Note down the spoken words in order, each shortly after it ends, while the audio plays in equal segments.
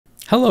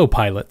Hello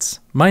pilots,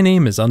 my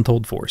name is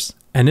Untold Force,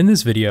 and in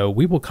this video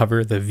we will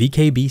cover the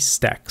VKB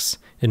STECS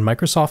in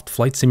Microsoft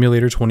Flight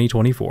Simulator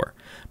 2024,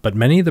 but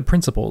many of the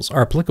principles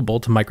are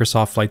applicable to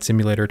Microsoft Flight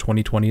Simulator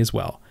 2020 as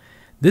well.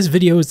 This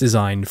video is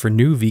designed for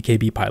new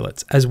VKB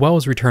pilots as well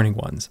as returning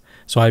ones,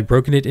 so I've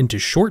broken it into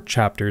short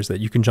chapters that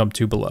you can jump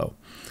to below.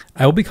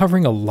 I will be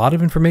covering a lot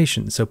of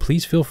information, so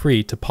please feel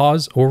free to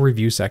pause or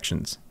review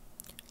sections.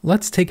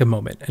 Let's take a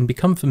moment and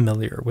become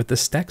familiar with the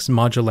STECS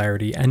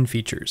modularity and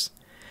features.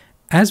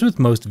 As with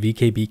most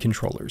VKB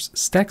controllers,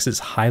 STECS is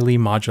highly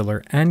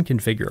modular and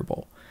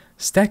configurable.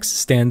 STECS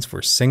stands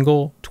for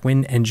Single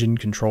Twin Engine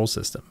Control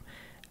System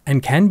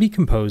and can be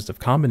composed of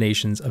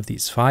combinations of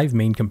these 5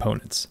 main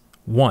components.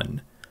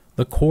 1.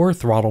 The core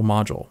throttle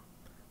module.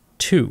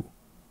 2.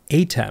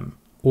 ATEM,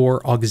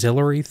 or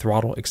Auxiliary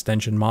Throttle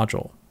Extension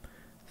Module.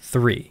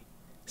 3.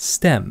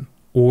 STEM,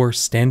 or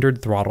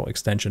Standard Throttle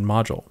Extension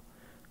Module.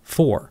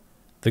 4.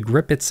 The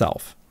grip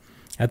itself.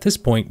 At this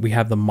point, we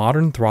have the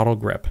Modern Throttle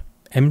Grip,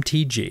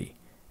 MTG,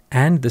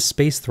 and the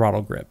Space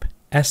Throttle Grip,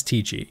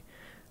 STG,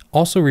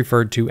 also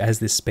referred to as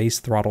the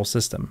Space Throttle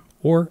System,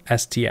 or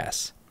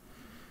STS.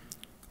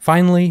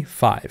 Finally,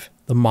 5.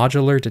 The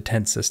Modular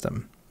Detent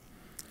System.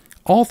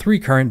 All 3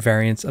 current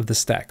variants of the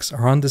STECS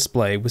are on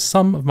display with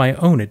some of my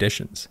own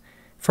additions.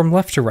 From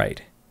left to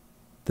right,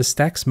 the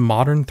STECS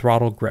Modern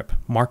Throttle Grip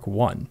Mark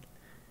I,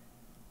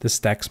 the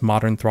STECS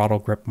Modern Throttle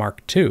Grip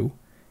Mark II,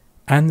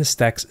 and the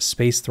STECS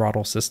Space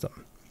Throttle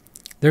System.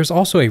 There's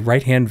also a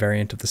right-hand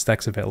variant of the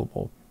STECS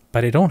available,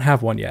 but I don't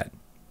have one yet.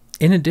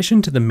 In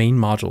addition to the main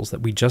modules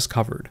that we just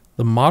covered,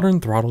 the Modern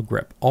Throttle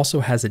Grip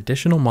also has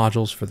additional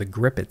modules for the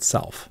grip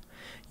itself.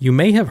 You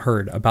may have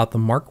heard about the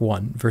Mark I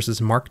versus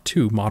Mark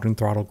II Modern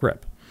Throttle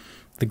Grip.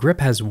 The grip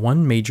has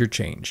one major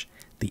change.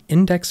 The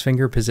index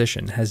finger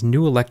position has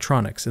new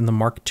electronics in the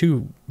Mark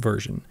II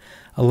version,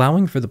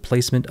 allowing for the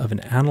placement of an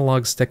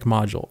analog stick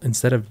module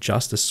instead of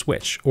just a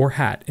switch or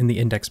hat in the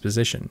index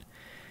position.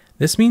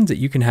 This means that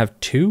you can have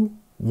 2,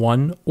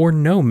 1, or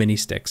no mini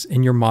sticks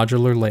in your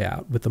modular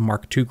layout with the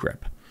Mark II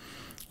grip.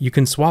 You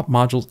can swap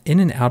modules in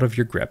and out of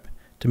your grip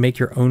to make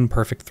your own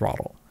perfect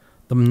throttle.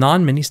 The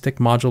non-mini stick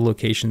module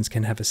locations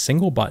can have a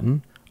single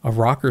button, a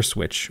rocker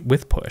switch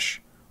with push,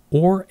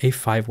 or a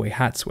 5-way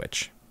hat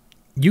switch.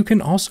 You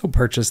can also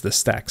purchase the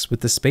STECS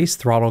with the Space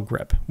Throttle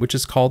Grip, which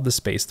is called the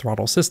Space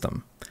Throttle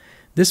System.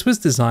 This was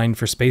designed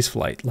for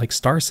spaceflight like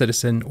Star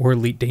Citizen or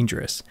Elite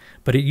Dangerous,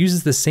 but it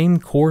uses the same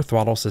core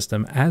throttle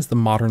system as the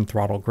Modern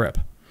Throttle Grip.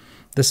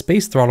 The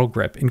Space Throttle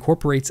Grip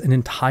incorporates an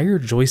entire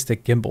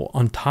joystick gimbal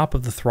on top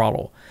of the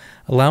throttle,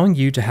 allowing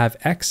you to have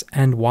X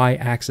and Y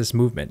axis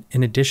movement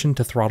in addition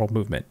to throttle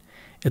movement.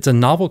 It's a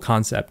novel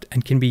concept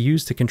and can be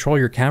used to control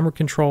your camera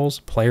controls,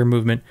 player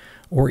movement,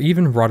 or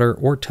even rudder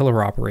or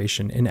tiller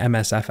operation in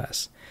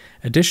MSFS.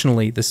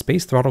 Additionally, the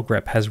Space Throttle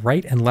Grip has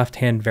right and left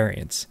hand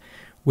variants,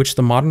 which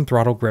the Modern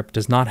Throttle Grip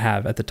does not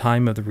have at the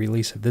time of the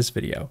release of this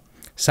video.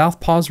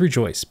 Southpaws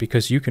rejoice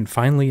because you can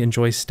finally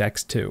enjoy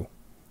STECS too.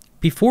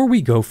 Before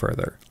we go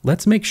further,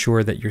 let's make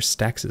sure that your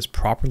STECS is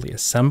properly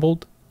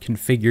assembled,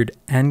 configured,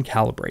 and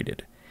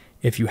calibrated.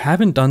 If you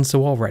haven't done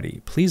so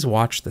already, please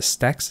watch the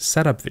STECS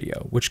setup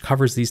video, which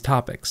covers these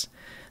topics.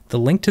 The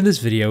link to this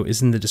video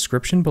is in the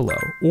description below,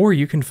 or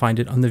you can find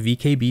it on the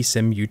VKB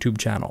Sim YouTube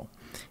channel.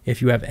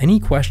 If you have any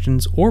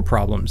questions or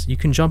problems, you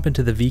can jump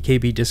into the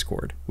VKB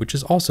Discord, which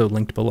is also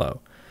linked below.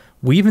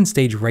 We even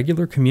stage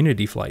regular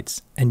community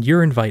flights, and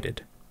you're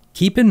invited.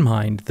 Keep in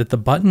mind that the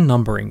button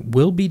numbering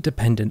will be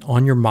dependent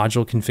on your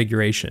module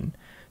configuration,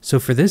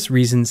 so for this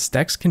reason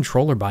STECS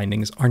controller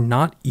bindings are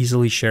not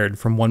easily shared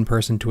from one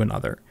person to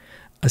another.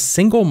 A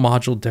single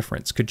module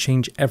difference could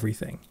change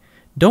everything.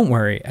 Don't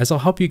worry, as I'll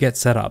help you get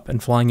set up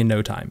and flying in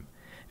no time.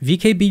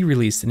 VKB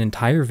released an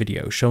entire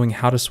video showing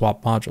how to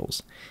swap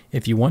modules.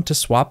 If you want to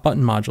swap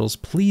button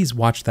modules, please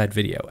watch that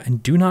video,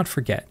 and do not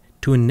forget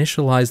to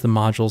initialize the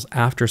modules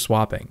after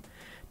swapping.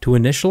 To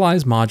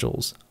initialize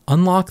modules,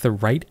 unlock the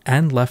right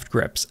and left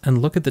grips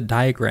and look at the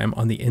diagram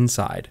on the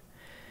inside.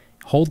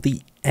 Hold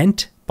the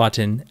ENT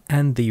button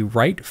and the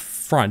right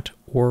front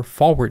or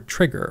forward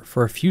trigger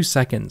for a few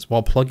seconds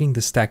while plugging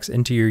the STECS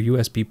into your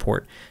USB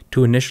port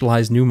to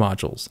initialize new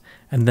modules,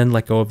 and then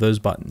let go of those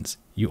buttons.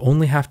 You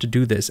only have to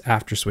do this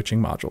after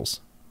switching modules.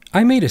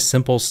 I made a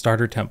simple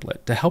starter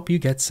template to help you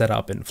get set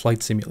up in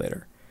Flight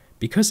Simulator.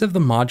 Because of the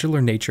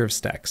modular nature of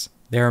STECS,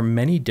 there are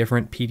many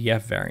different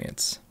PDF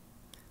variants.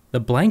 The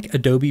blank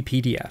Adobe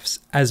PDFs,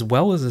 as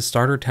well as the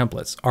starter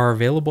templates, are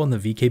available on the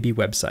VKB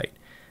website,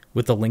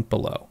 with the link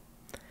below.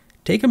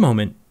 Take a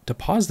moment to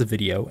pause the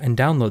video and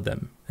download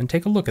them, and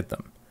take a look at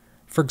them.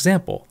 For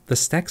example, the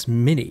STECS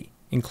Mini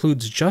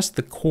includes just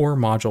the core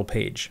module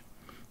page.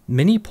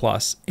 Mini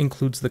Plus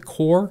includes the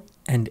core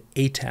and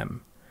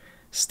ATEM.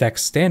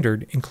 STECS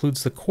Standard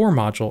includes the core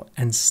module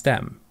and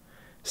STEM.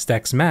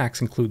 STECS Max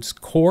includes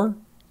core,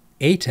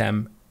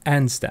 ATEM,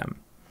 and STEM.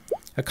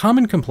 A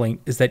common complaint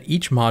is that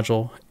each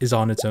module is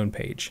on its own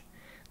page.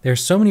 There are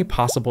so many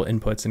possible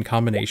inputs and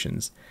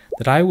combinations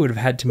that I would have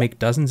had to make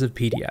dozens of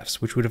PDFs,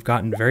 which would have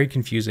gotten very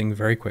confusing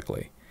very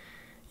quickly.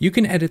 You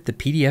can edit the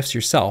PDFs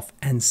yourself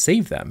and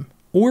save them,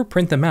 or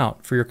print them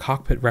out for your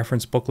cockpit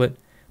reference booklet,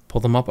 pull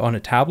them up on a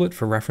tablet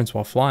for reference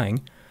while flying,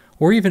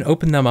 or even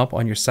open them up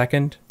on your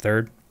second,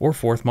 third, or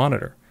fourth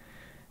monitor.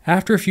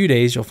 After a few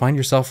days, you'll find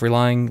yourself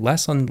relying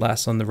less and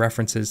less on the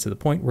references to the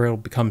point where it'll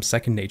become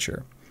second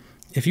nature.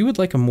 If you would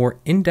like a more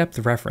in-depth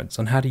reference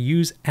on how to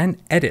use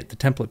and edit the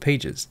template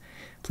pages,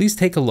 please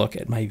take a look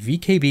at my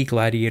VKB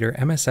Gladiator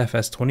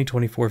MSFS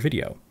 2024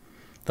 video.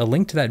 The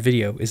link to that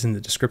video is in the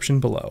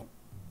description below.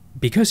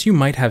 Because you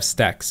might have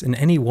STECS in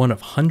any one of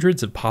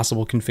hundreds of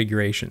possible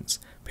configurations,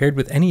 paired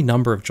with any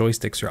number of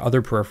joysticks or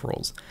other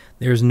peripherals,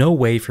 there is no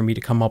way for me to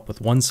come up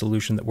with one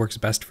solution that works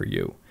best for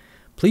you.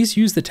 Please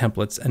use the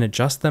templates and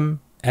adjust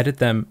them, edit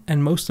them,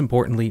 and most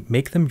importantly,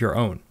 make them your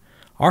own.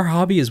 Our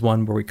hobby is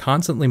one where we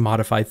constantly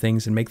modify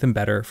things and make them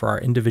better for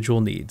our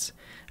individual needs.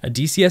 A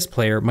DCS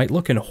player might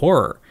look in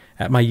horror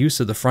at my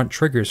use of the front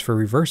triggers for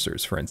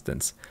reversers, for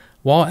instance,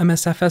 while an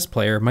MSFS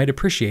player might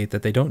appreciate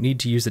that they don't need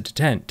to use a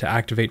detent to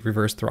activate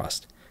reverse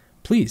thrust.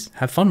 Please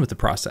have fun with the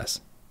process.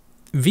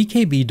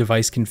 VKB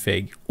Device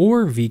Config,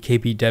 or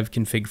VKB Dev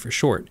Config for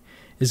short,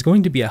 is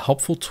going to be a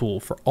helpful tool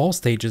for all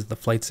stages of the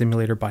flight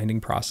simulator binding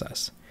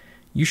process.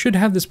 You should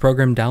have this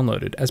program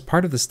downloaded as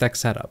part of the STECS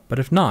setup, but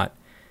if not,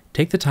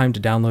 take the time to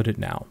download it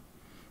now.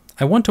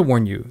 I want to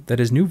warn you that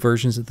as new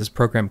versions of this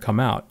program come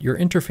out, your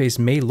interface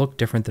may look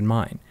different than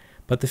mine,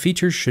 but the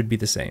features should be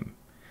the same.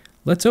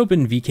 Let's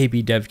open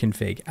VKB Dev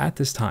Config at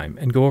this time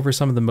and go over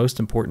some of the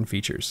most important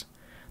features.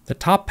 The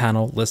top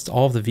panel lists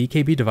all of the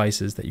VKB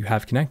devices that you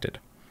have connected.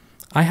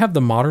 I have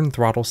the Modern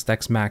Throttle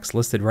STECS Max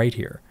listed right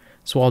here,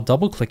 so I'll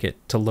double-click it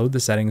to load the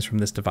settings from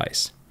this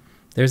device.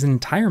 There's an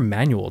entire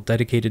manual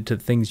dedicated to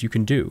the things you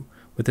can do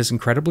with this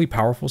incredibly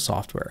powerful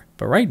software,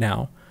 but right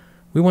now,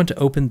 we want to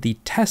open the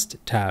Test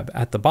tab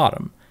at the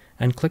bottom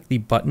and click the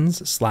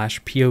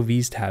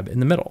Buttons/POVs tab in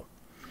the middle.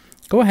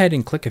 Go ahead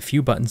and click a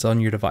few buttons on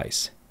your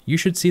device. You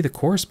should see the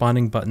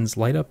corresponding buttons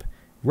light up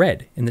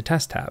red in the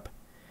Test tab.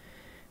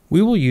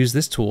 We will use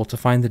this tool to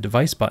find the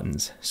device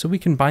buttons so we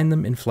can bind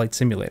them in Flight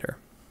Simulator.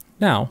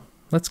 Now,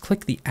 let's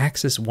click the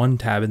Axis 1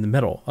 tab in the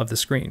middle of the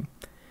screen.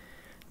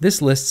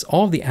 This lists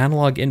all of the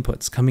analog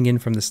inputs coming in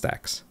from the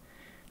STECS.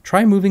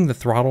 Try moving the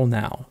throttle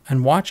now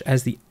and watch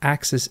as the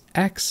axis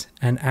X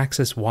and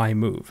axis Y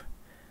move.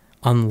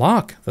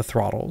 Unlock the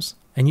throttles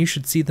and you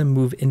should see them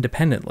move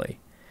independently.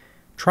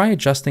 Try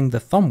adjusting the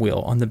thumb wheel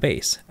on the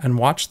base and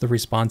watch the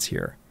response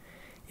here.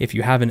 If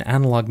you have an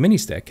analog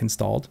mini-stick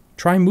installed,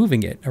 try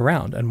moving it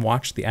around and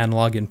watch the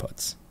analog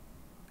inputs.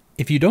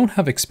 If you don't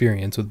have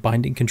experience with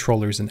binding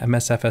controllers in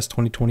MSFS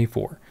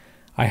 2024,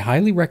 I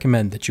highly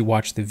recommend that you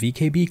watch the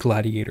VKB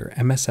Gladiator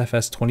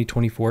MSFS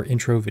 2024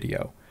 intro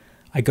video.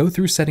 I go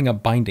through setting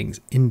up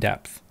bindings in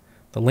depth.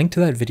 The link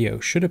to that video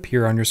should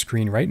appear on your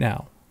screen right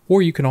now,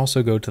 or you can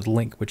also go to the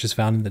link which is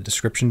found in the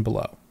description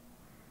below.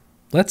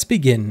 Let's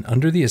begin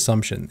under the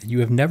assumption that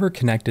you have never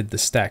connected the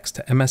STECS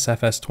to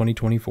MSFS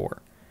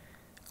 2024.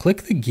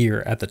 Click the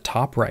gear at the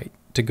top right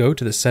to go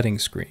to the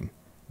settings screen,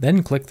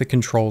 then click the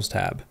Controls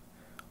tab.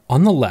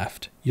 On the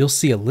left, you'll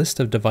see a list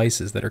of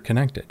devices that are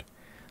connected.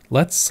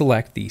 Let's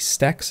select the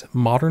STECS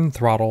Modern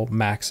Throttle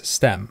Max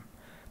STEM.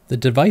 The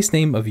device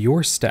name of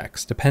your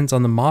STECS depends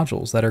on the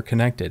modules that are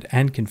connected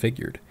and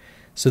configured,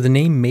 so the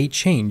name may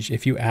change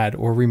if you add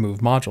or remove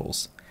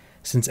modules.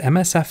 Since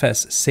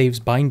MSFS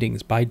saves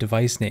bindings by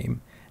device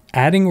name,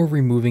 adding or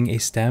removing a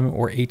STEM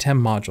or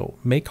ATEM module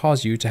may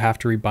cause you to have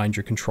to rebind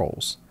your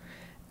controls.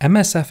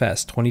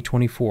 MSFS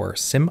 2024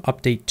 Sim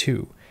Update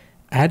 2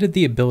 added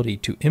the ability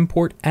to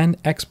import and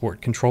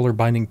export controller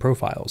binding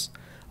profiles,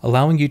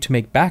 allowing you to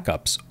make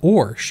backups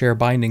or share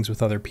bindings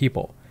with other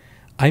people.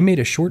 I made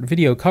a short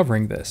video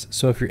covering this,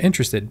 so if you're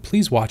interested,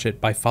 please watch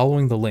it by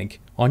following the link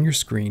on your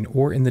screen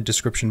or in the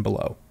description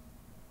below.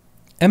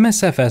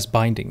 MSFS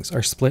bindings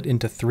are split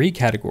into 3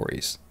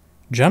 categories: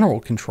 general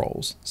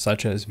controls,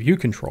 such as view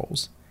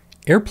controls,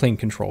 airplane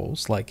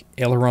controls like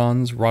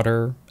ailerons,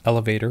 rudder,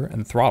 elevator,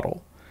 and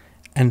throttle,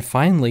 and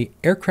finally,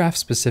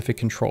 aircraft-specific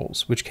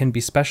controls, which can be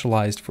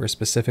specialized for a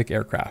specific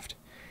aircraft.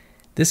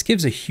 This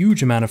gives a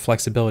huge amount of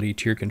flexibility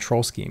to your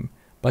control scheme,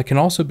 but can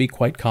also be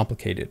quite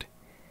complicated.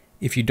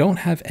 If you don't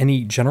have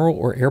any general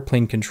or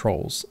airplane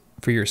controls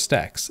for your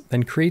STECS,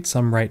 then create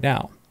some right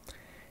now.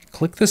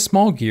 Click the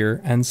small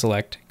gear and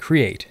select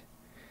Create.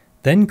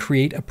 Then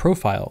create a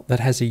profile that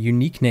has a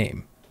unique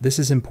name. This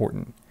is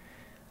important.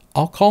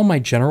 I'll call my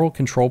general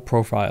control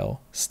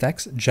profile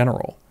STECS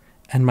General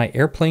and my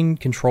airplane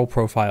control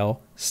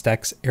profile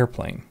STECS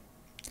Airplane.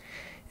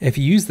 If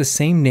you use the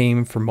same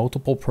name for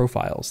multiple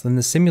profiles, then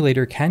the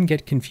simulator can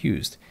get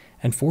confused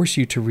and force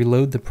you to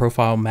reload the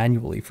profile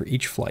manually for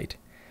each flight.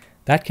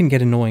 That can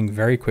get annoying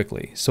very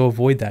quickly, so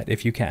avoid that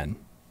if you can.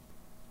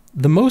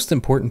 The most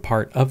important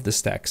part of the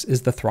STECS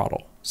is the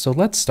throttle, so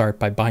let's start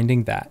by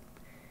binding that.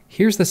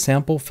 Here's the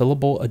sample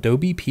fillable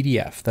Adobe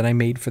PDF that I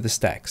made for the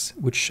STECS,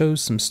 which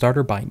shows some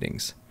starter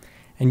bindings.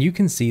 And you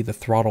can see the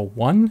throttle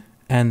 1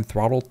 and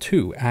throttle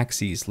 2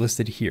 axes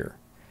listed here.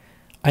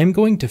 I'm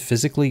going to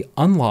physically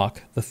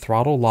unlock the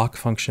throttle lock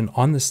function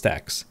on the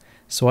STECS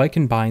so I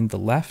can bind the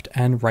left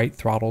and right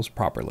throttles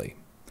properly.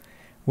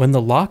 When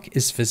the lock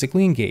is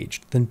physically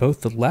engaged, then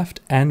both the left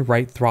and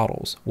right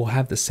throttles will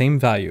have the same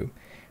value,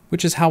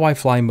 which is how I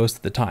fly most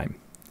of the time.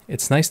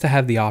 It's nice to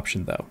have the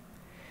option though.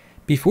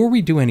 Before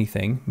we do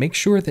anything, make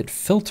sure that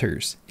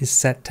filters is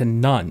set to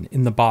none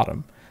in the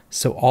bottom,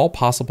 so all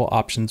possible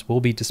options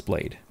will be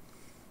displayed.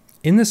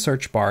 In the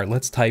search bar,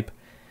 let's type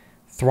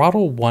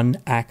throttle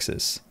 1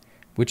 axis,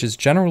 which is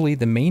generally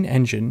the main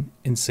engine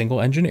in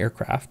single-engine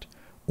aircraft,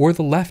 or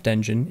the left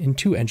engine in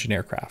two-engine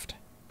aircraft.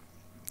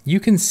 You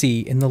can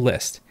see in the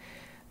list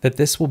that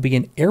this will be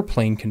an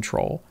airplane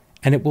control,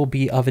 and it will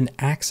be of an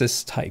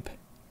axis type.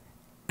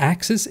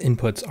 Axis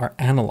inputs are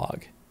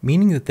analog,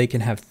 meaning that they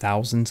can have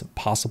thousands of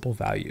possible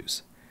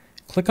values.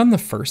 Click on the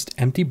first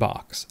empty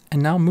box,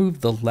 and now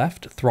move the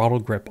left throttle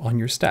grip on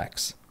your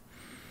STECS.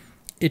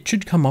 It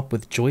should come up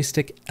with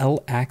joystick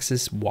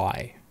L-axis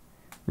Y.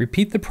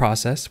 Repeat the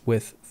process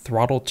with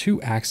throttle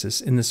 2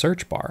 axis in the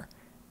search bar,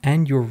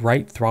 and your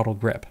right throttle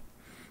grip.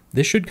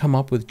 This should come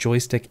up with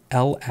joystick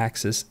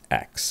L-axis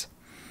X.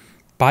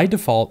 By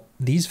default,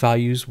 these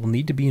values will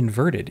need to be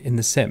inverted in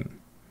the sim.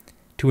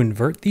 To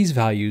invert these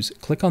values,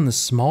 click on the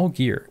small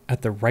gear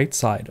at the right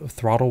side of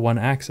throttle 1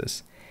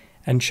 axis,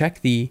 and check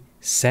the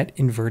Set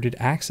Inverted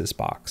Axis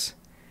box.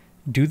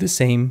 Do the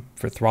same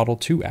for throttle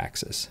 2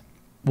 axis.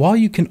 While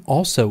you can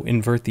also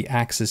invert the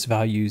axis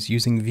values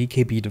using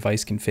VKB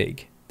Device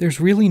Config, there's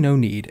really no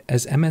need,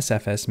 as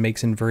MSFS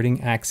makes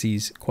inverting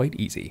axes quite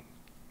easy.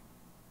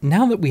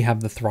 Now that we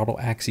have the throttle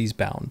axes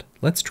bound,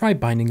 let's try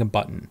binding a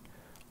button.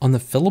 On the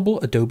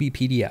fillable Adobe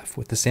PDF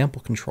with the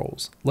sample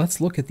controls,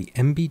 let's look at the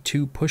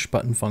MB2 push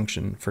button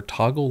function for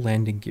toggle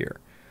landing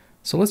gear.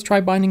 So let's try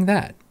binding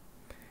that.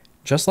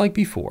 Just like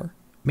before,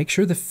 make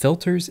sure the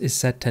filters is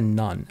set to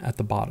none at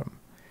the bottom.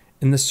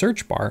 In the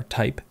search bar,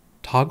 type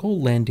toggle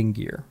landing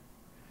gear.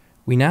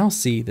 We now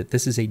see that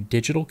this is a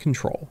digital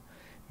control,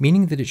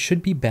 meaning that it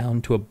should be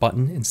bound to a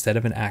button instead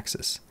of an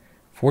axis.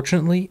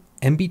 Fortunately,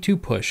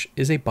 MB2 push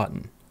is a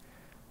button.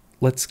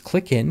 Let's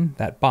click in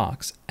that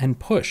box and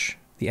push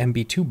the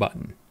MB2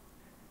 button.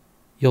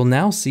 You'll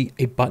now see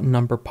a button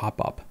number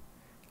pop up.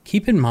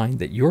 Keep in mind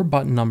that your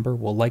button number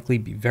will likely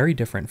be very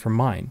different from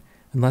mine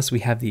unless we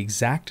have the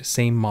exact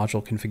same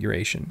module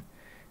configuration.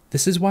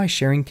 This is why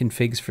sharing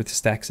configs for the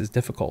STECS is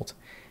difficult,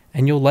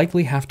 and you'll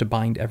likely have to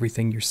bind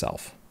everything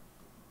yourself.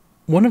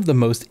 One of the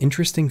most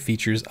interesting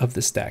features of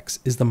the STECS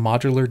is the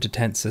modular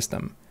detent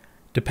system.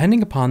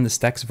 Depending upon the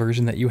STECS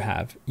version that you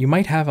have, you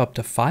might have up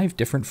to 5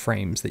 different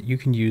frames that you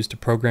can use to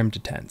program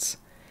detents.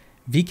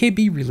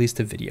 VKB released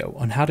a video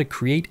on how to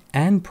create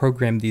and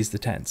program these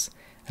detents,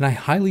 and I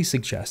highly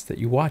suggest that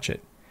you watch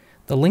it.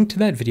 The link to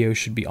that video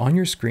should be on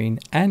your screen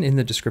and in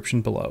the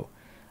description below.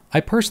 I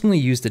personally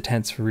use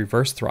detents for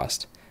reverse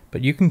thrust,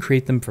 but you can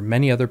create them for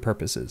many other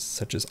purposes,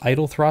 such as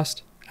idle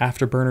thrust,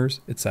 afterburners,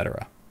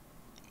 etc.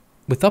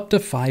 With up to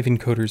 5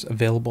 encoders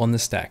available on the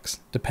STECS,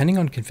 depending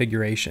on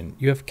configuration,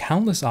 you have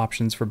countless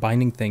options for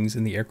binding things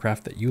in the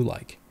aircraft that you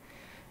like.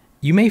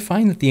 You may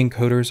find that the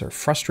encoders are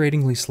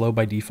frustratingly slow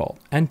by default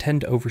and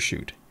tend to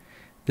overshoot.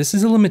 This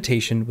is a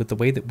limitation with the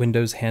way that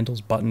Windows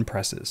handles button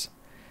presses.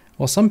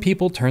 While some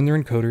people turn their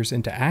encoders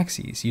into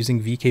axes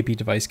using VKB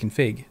Device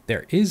Config,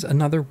 there is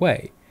another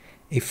way,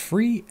 a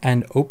free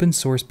and open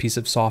source piece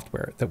of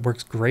software that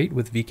works great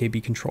with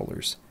VKB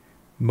controllers,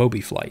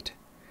 MobiFlight.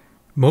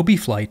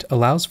 MobiFlight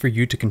allows for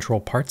you to control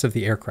parts of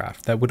the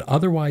aircraft that would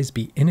otherwise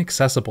be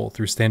inaccessible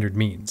through standard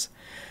means.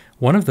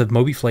 One of the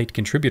MobiFlight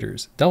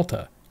contributors,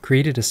 Delta,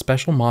 created a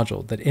special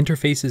module that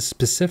interfaces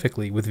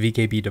specifically with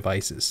VKB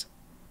devices.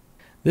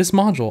 This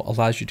module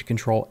allows you to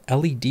control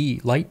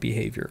LED light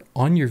behavior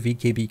on your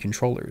VKB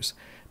controllers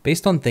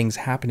based on things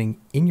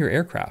happening in your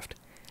aircraft,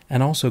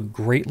 and also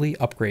greatly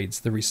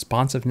upgrades the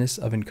responsiveness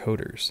of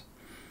encoders.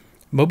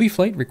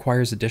 MobiFlight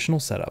requires additional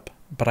setup,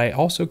 but I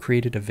also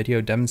created a video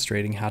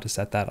demonstrating how to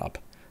set that up.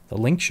 The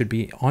link should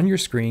be on your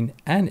screen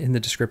and in the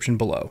description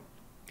below.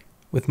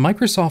 With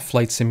Microsoft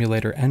Flight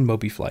Simulator and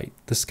MobiFlight,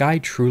 the sky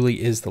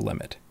truly is the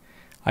limit.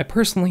 I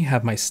personally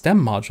have my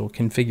STEM module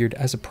configured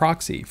as a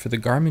proxy for the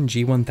Garmin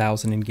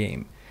G1000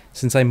 in-game,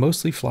 since I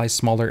mostly fly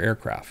smaller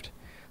aircraft.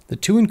 The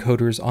 2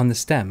 encoders on the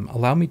STEM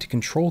allow me to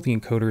control the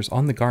encoders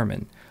on the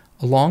Garmin,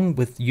 along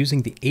with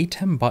using the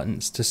ATEM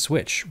buttons to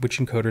switch which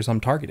encoders I'm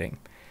targeting.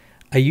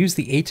 I use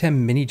the ATEM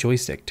mini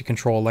joystick to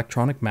control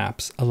electronic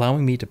maps,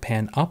 allowing me to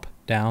pan up,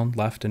 down,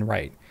 left, and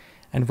right,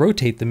 and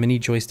rotate the mini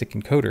joystick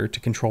encoder to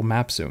control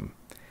map zoom.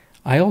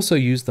 I also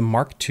use the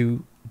Mark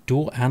II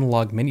dual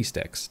analog mini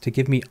sticks to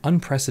give me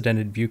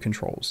unprecedented view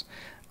controls,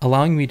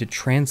 allowing me to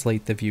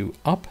translate the view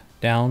up,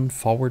 down,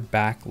 forward,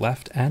 back,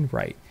 left, and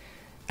right,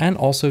 and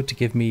also to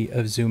give me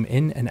a zoom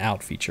in and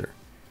out feature.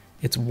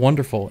 It's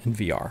wonderful in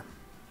VR.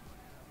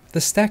 The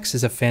STECS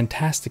is a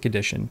fantastic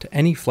addition to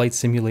any flight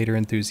simulator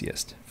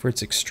enthusiast for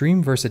its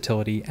extreme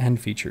versatility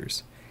and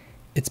features.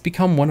 It's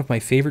become one of my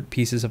favorite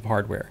pieces of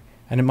hardware,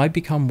 and it might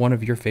become one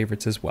of your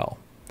favorites as well.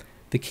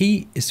 The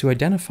key is to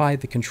identify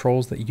the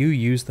controls that you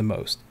use the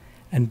most,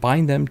 and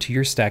bind them to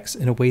your STECS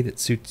in a way that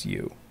suits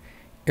you.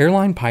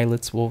 Airline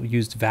pilots will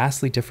use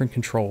vastly different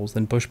controls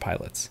than bush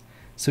pilots,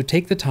 so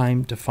take the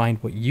time to find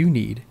what you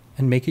need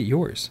and make it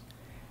yours.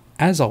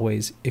 As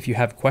always, if you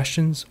have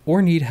questions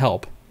or need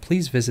help,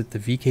 please visit the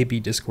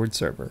VKB Discord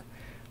server.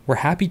 We're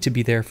happy to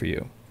be there for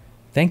you.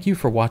 Thank you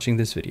for watching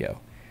this video,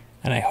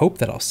 and I hope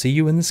that I'll see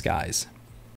you in the skies.